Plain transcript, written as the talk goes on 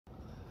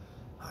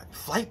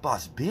Flight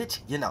boss, bitch.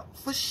 You know,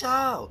 for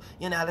sure.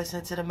 You know,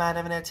 listen to the mind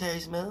of an Terry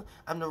Smooth.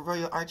 I'm the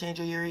Royal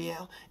Archangel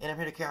Uriel, and I'm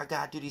here to carry out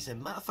God duties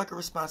and motherfucking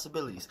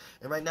responsibilities.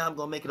 And right now, I'm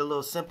going to make it a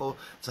little simple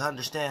to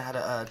understand how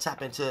to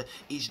tap into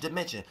each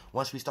dimension.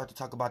 Once we start to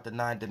talk about the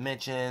 9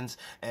 dimensions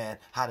and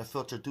how to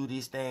filter through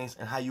these things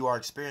and how you are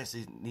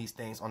experiencing these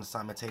things on a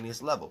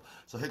simultaneous level.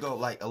 So here go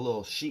like a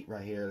little sheet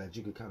right here that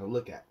you can kind of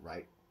look at,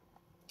 right?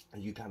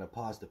 And you kind of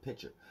pause the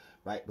picture,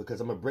 right? Because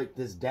I'm going to break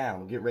this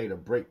down. Get ready to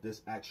break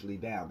this actually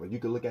down. But you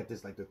can look at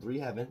this like the 3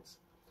 heavens.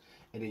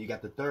 And then you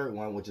got the third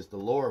one, which is the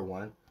lower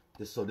one.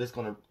 So this is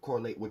going to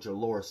correlate with your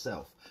lower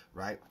self,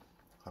 right?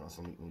 Hold on,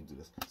 so let me do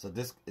this. So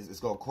this is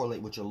going to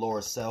correlate with your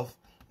lower self.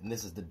 And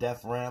this is the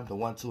death realm, the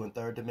 1, 2, and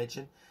 3rd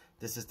dimension.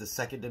 This is the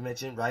 2nd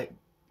dimension, right?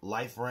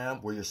 Life realm,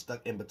 where you're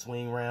stuck in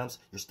between realms.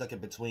 You're stuck in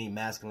between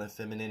masculine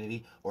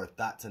femininity, or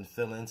thoughts and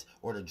feelings,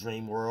 or the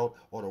dream world,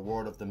 or the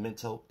world of the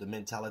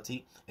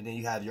mentality. And then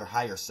you have your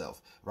higher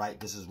self, right?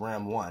 This is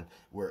realm 1,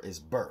 where it's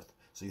birth.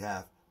 So you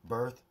have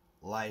birth,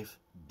 life,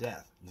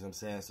 death. You know what I'm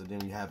saying? So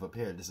then you have up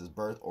here, this is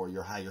birth, or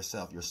your higher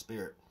self, your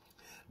spirit,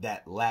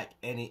 that lack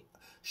any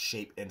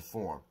shape and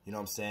form. You know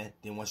what I'm saying?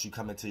 Then once you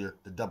come into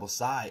the double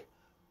side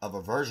of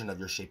a version of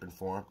your shape and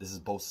form, this is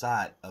both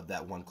sides of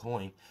that one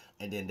coin.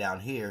 And then down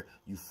here,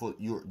 you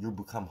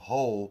become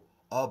whole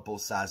of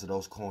both sides of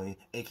those coins,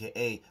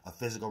 aka a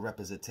physical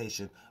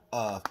representation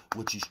of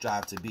what you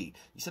strive to be.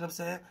 You see what I'm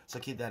saying? So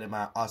keep that in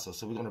mind also.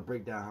 So we're going to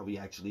break down how we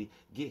actually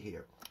get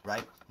here,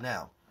 right?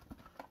 Now,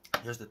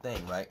 here's the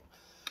thing, right?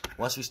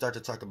 Once we start to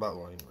talk about,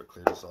 well, I'm going to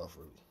clear this off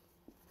really.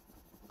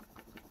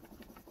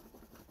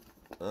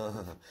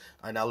 All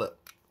right, now look.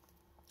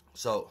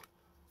 So,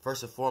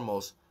 first and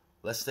foremost,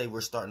 let's say we're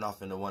starting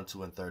off in the 1,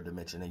 2, and 3rd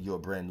dimension, and you're a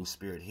brand new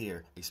spirit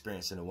here,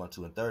 experiencing the 1,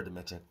 2, and 3rd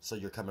dimension. So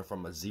you're coming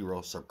from a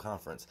 0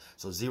 circumference.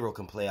 So 0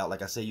 can play out,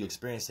 like I say, you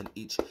experiencing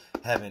each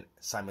heaven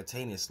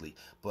simultaneously,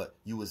 but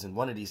you was in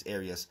one of these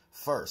areas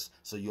first.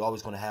 So you're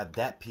always going to have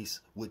that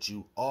piece with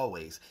you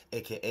always,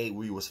 aka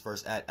where you was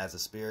first at as a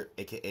spirit,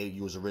 aka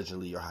you was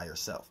originally your higher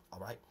self. All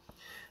right.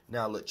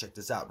 Now look, check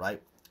this out, right?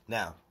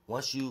 Now,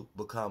 once you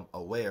become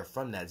aware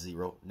from that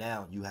 0,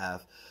 now you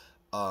have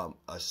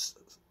a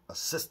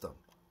system.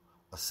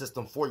 A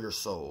system for your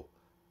soul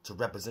to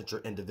represent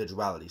your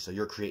individuality. So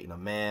you're creating a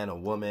man, a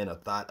woman, a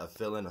thought, a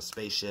feeling, a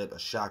spaceship, a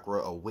chakra,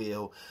 a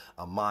will,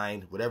 a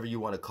mind, whatever you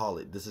want to call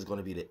it. This is going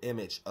to be the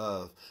image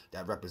of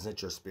that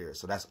represents your spirit.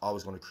 So that's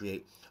always going to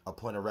create a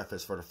point of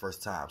reference for the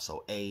first time.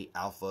 So A,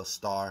 alpha,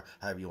 star,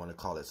 however you want to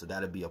call it. So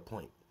that'll be a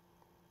point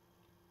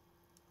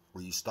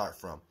where you start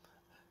from.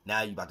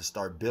 Now you're about to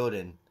start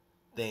building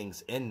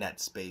things in that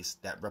space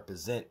that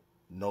represent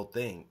no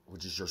thing,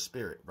 which is your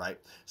spirit, right?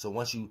 So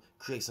once you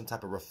create some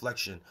type of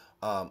reflection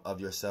of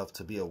yourself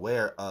to be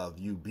aware of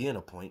you being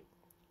a point,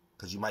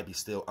 because you might be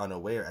still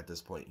unaware at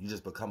this point. You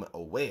just become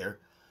aware,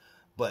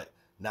 but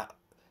now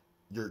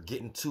you're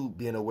getting to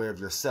being aware of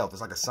yourself.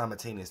 It's like a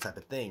simultaneous type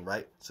of thing,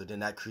 right? So then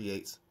that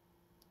creates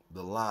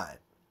the line.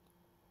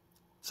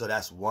 So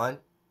that's 1.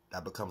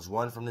 That becomes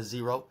 1 from the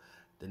 0.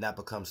 Then that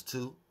becomes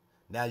 2.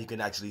 Now you can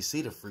actually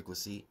see the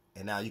frequency,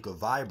 and now you can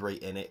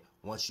vibrate in it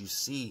once you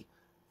see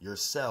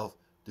yourself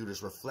through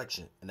this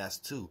reflection, and that's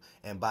 2.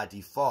 And by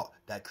default,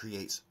 that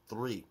creates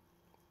 3.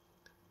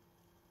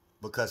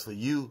 Because for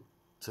you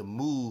to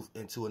move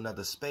into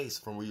another space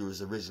from where you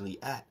was originally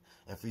at,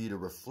 and for you to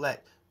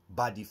reflect,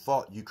 by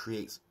default, you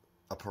create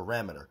a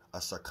parameter,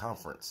 a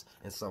circumference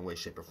in some way,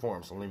 shape, or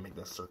form. So let me make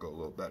that circle a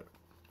little better.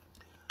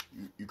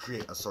 You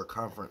create a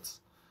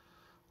circumference,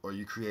 or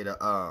you create a, you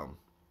know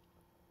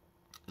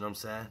what I'm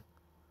saying?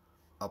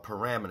 A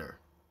parameter,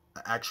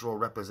 an actual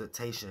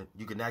representation.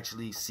 You can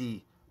actually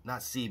see,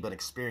 not see, but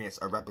experience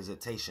a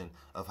representation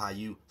of how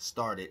you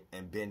started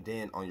and bend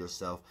in on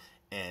yourself,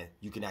 and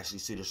you can actually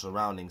see the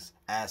surroundings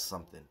as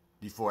something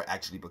before it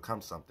actually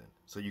becomes something,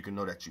 so you can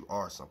know that you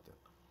are something,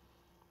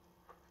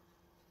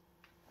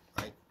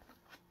 right?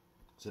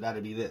 So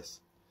that'll be this.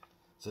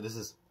 So this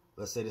is,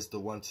 let's say this is the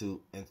 1, 2,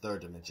 and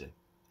 3rd dimension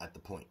at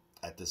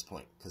this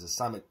point, because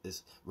assignment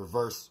is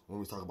reverse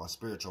when we talk about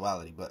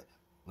spirituality, but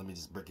let me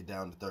just break it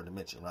down to 3rd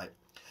dimension, right?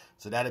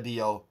 So that'll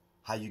be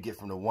how you get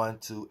from the 1,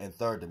 2, and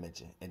 3rd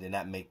dimension. And then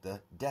that make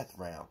the death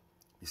realm.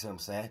 You see what I'm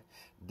saying?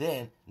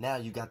 Then, now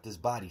you got this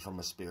body from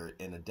a spirit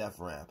in the death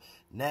realm.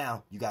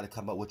 Now, you got to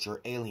come up with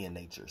your alien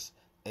natures,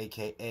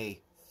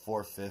 a.k.a.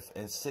 4th, 5th,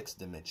 and 6th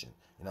dimension.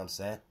 You know what I'm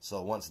saying?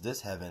 So once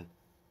this heaven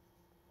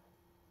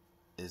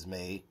is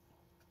made,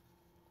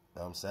 you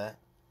know what I'm saying?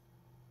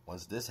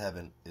 Once this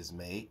heaven is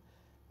made,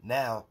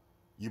 now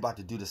you're about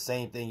to do the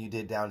same thing you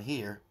did down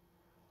here,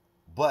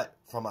 but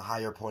from a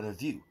higher point of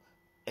view.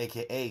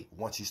 AKA,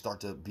 once you start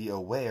to be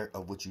aware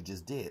of what you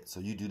just did. So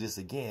you do this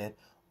again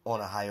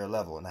on a higher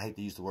level. And I hate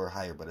to use the word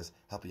higher, but it's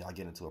helping y'all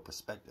get into a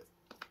perspective.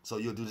 So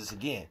you'll do this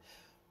again.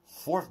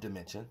 4th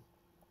dimension,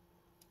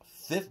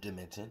 5th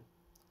dimension,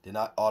 then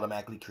that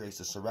automatically creates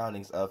the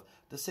surroundings of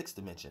the 6th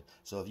dimension.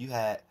 So if you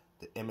had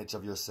the image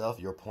of yourself,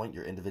 your point,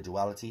 your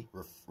individuality,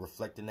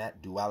 reflecting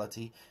that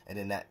duality, and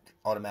then that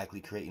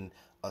automatically creating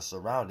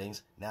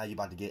surroundings. Now you're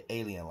about to get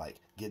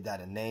alien-like. Give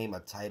that a name, a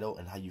title,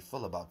 and how you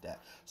feel about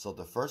that. So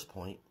the first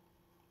point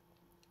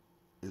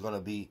is going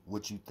to be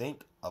what you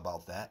think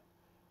about that.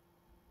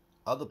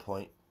 Other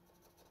point,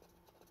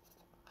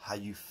 how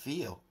you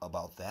feel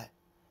about that.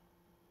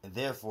 And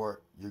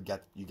therefore, you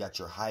got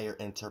your higher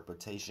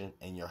interpretation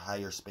and your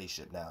higher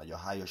spaceship now, your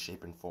higher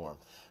shape and form,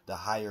 the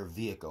higher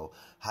vehicle,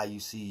 how you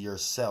see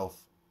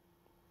yourself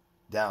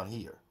down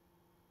here.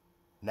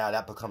 Now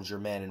that becomes your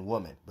man and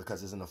woman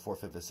because it's in the 4th,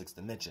 5th, and 6th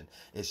dimension.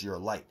 It's your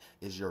light.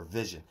 It's your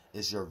vision.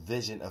 It's your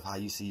vision of how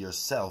you see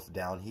yourself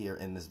down here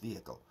in this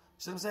vehicle.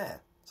 See what I'm saying?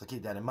 So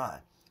keep that in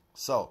mind.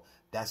 So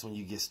that's when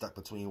you get stuck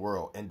between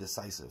world,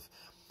 indecisive,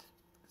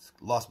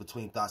 lost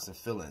between thoughts and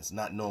feelings,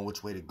 not knowing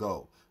which way to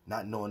go,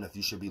 not knowing if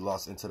you should be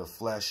lost into the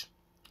flesh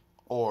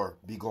or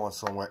be going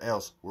somewhere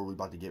else where we're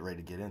about to get ready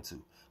to get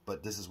into.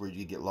 But this is where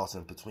you get lost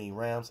in between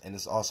realms, and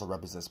this also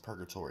represents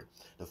purgatory,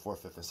 the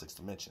 4th, 5th, and 6th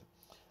dimension.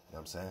 You know what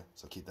I'm saying?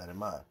 So keep that in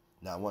mind.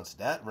 Now, once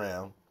that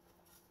realm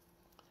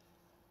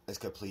is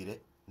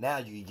completed, now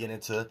you can get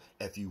into,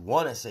 if you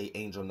want to say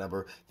angel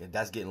number,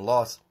 that's getting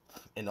lost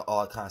in the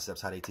odd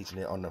concepts, how they teaching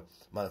it on the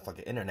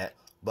motherfucking internet.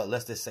 But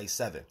let's just say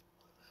 7.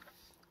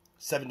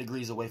 7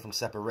 degrees away from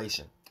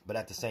separation. But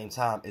at the same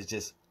time, it's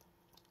just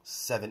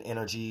 7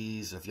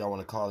 energies, if y'all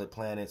want to call it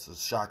planets or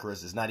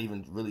chakras. It's not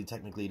even really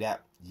technically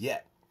that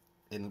yet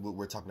in what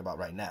we're talking about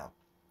right now.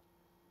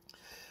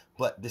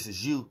 But this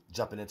is you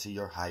jumping into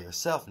your higher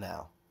self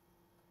now.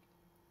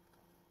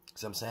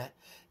 See what I'm saying?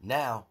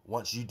 Now,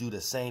 once you do the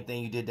same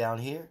thing you did down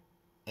here,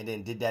 and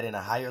then did that in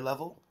a higher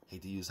level,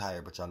 hate to use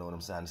higher, but y'all know what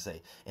I'm trying to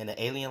say. In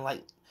the alien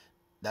light,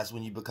 that's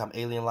when you become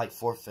alien light,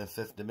 4th and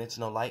 5th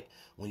dimensional light,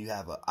 when you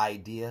have an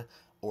idea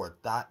or a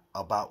thought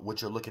about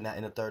what you're looking at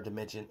in the 3rd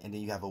dimension, and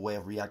then you have a way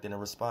of reacting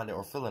and responding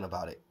or feeling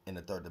about it in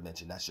the 3rd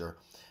dimension. That's your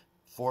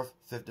 4th,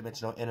 5th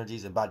dimensional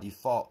energies, and by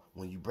default,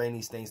 when you bring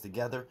these things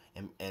together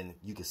and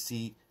you can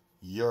see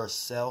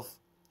yourself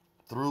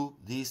through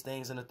these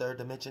things in the 3rd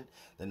dimension,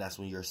 then that's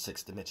when you're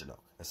 6th dimensional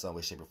in some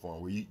way, shape, or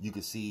form, where you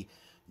can see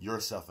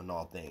yourself in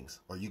all things,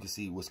 or you can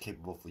see what's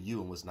capable for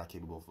you and what's not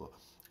capable for,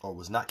 or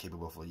what's not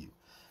capable for you.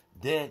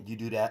 Then you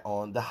do that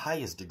on the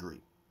highest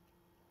degree.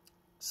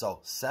 So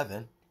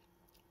 7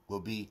 will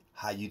be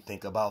how you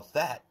think about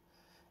that,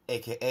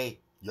 aka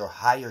your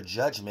higher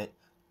judgment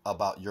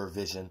about your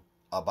vision,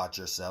 about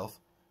yourself,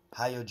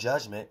 higher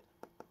judgment.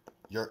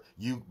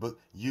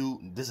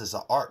 This is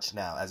an arch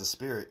now. As a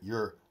spirit,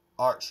 you're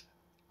arch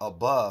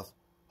above,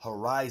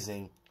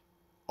 horizon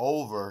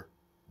over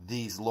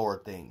these lower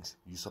things.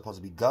 You're supposed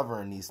to be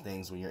governing these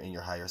things when you're in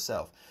your higher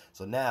self.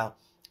 So now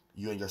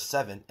you're in your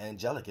 7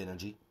 angelic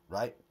energy,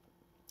 right?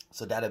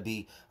 So that'll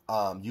be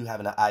you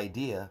having an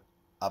idea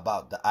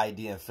about the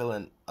idea and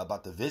feeling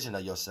about the vision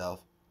of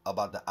yourself,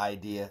 about the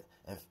idea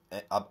and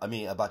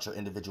about your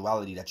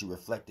individuality that you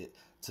reflected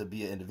to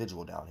be an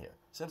individual down here.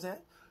 See what I'm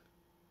saying?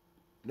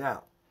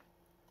 Now,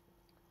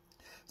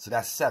 so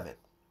that's 7.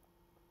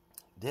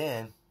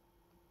 Then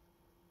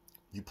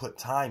you put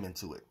time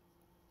into it.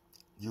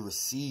 You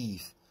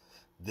receive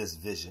this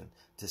vision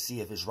to see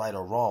if it's right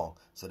or wrong.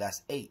 So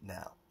that's 8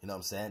 now. You know what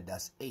I'm saying?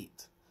 That's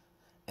 8.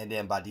 And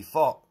then by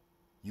default,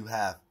 you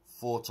have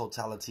full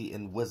totality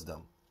in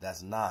wisdom.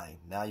 That's 9.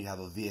 Now you have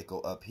a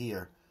vehicle up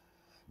here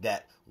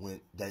that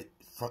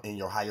in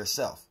your higher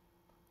self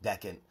that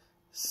can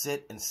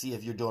sit and see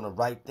if you're doing the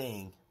right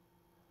thing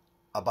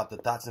about the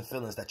thoughts and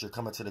feelings that you're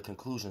coming to the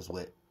conclusions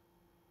with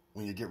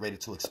when you get ready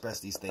to express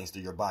these things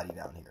through your body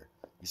down here.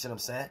 You see what I'm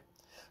saying?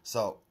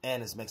 So,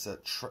 and this makes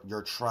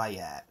your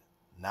triad,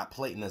 not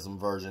Platonism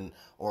version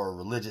or a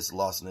religious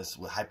lostness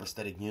with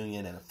hypostatic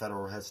union and a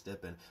federal head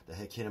step and the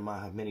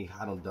Hekinah have many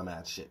I don't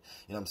dumbass shit.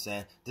 You know what I'm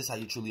saying? This is how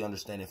you truly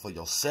understand it for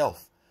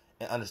yourself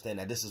and understand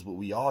that this is what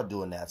we all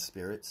do in that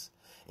spirits.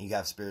 And you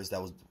have spirits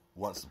that was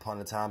once upon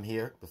a time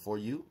here before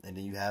you, and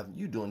then you have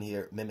you doing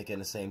here mimicking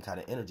the same kind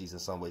of energies in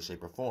some way,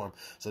 shape, or form.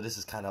 So this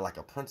is kind of like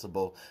a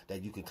principle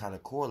that you can kind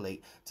of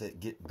correlate to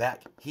get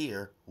back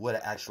here with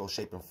an actual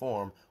shape and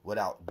form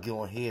without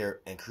going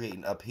here and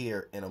creating up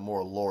here in a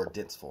more lower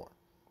dense form.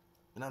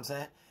 You know what I'm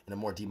saying? In a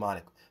more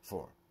demonic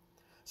form.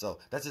 So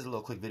that's just a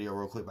little quick video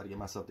real quick about to get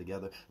myself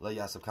together. Love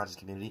y'all subconscious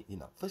community, you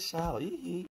know, for sure.